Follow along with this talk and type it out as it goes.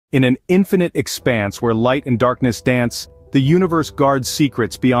In an infinite expanse where light and darkness dance, the universe guards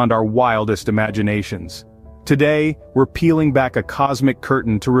secrets beyond our wildest imaginations. Today, we're peeling back a cosmic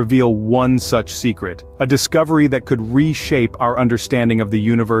curtain to reveal one such secret, a discovery that could reshape our understanding of the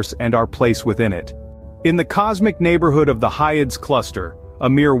universe and our place within it. In the cosmic neighborhood of the Hyades cluster, a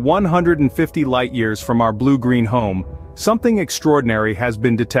mere 150 light-years from our blue-green home, something extraordinary has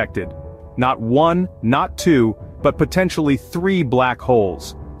been detected. Not one, not two, but potentially 3 black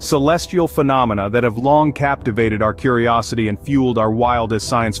holes, celestial phenomena that have long captivated our curiosity and fueled our wildest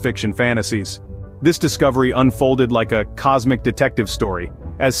science fiction fantasies. This discovery unfolded like a cosmic detective story,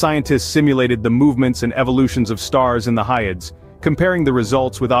 as scientists simulated the movements and evolutions of stars in the Hyades, comparing the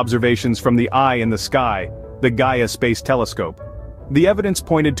results with observations from the Eye in the Sky, the Gaia Space Telescope. The evidence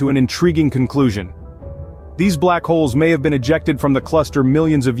pointed to an intriguing conclusion. These black holes may have been ejected from the cluster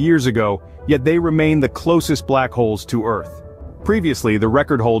millions of years ago, yet they remain the closest black holes to Earth. Previously, the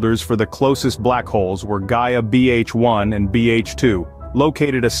record holders for the closest black holes were Gaia BH1 and BH2,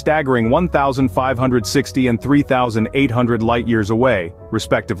 located a staggering 1,560 and 3,800 light-years away,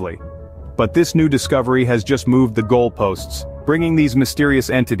 respectively. But this new discovery has just moved the goalposts, bringing these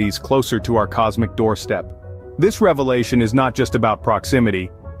mysterious entities closer to our cosmic doorstep. This revelation is not just about proximity,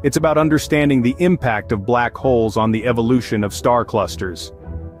 it's about understanding the impact of black holes on the evolution of star clusters.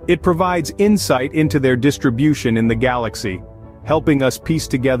 It provides insight into their distribution in the galaxy, helping us piece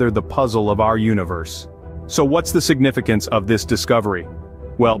together the puzzle of our universe. So what's the significance of this discovery?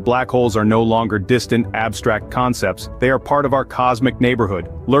 Well, black holes are no longer distant, abstract concepts, they are part of our cosmic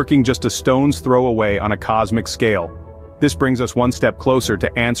neighborhood, lurking just a stone's throw away on a cosmic scale. This brings us one step closer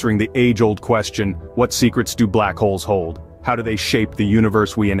to answering the age-old question, what secrets do black holes hold? How do they shape the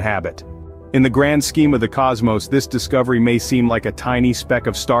universe we inhabit? In the grand scheme of the cosmos, this discovery may seem like a tiny speck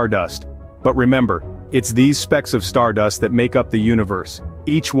of stardust. But remember, it's these specks of stardust that make up the universe.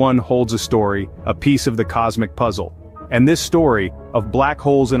 Each one holds a story, a piece of the cosmic puzzle. And this story, of black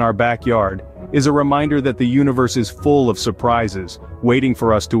holes in our backyard, is a reminder that the universe is full of surprises, waiting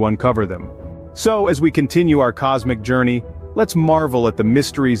for us to uncover them. So, as we continue our cosmic journey, let's marvel at the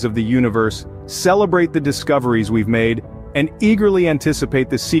mysteries of the universe, celebrate the discoveries we've made, and eagerly anticipate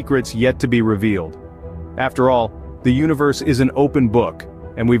the secrets yet to be revealed. After all, the universe is an open book,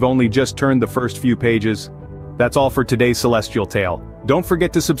 and we've only just turned the first few pages. That's all for today's Celestial Tale. Don't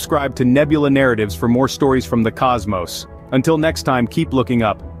forget to subscribe to Nebula Narratives for more stories from the cosmos. Until next time, keep looking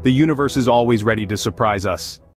up, the universe is always ready to surprise us.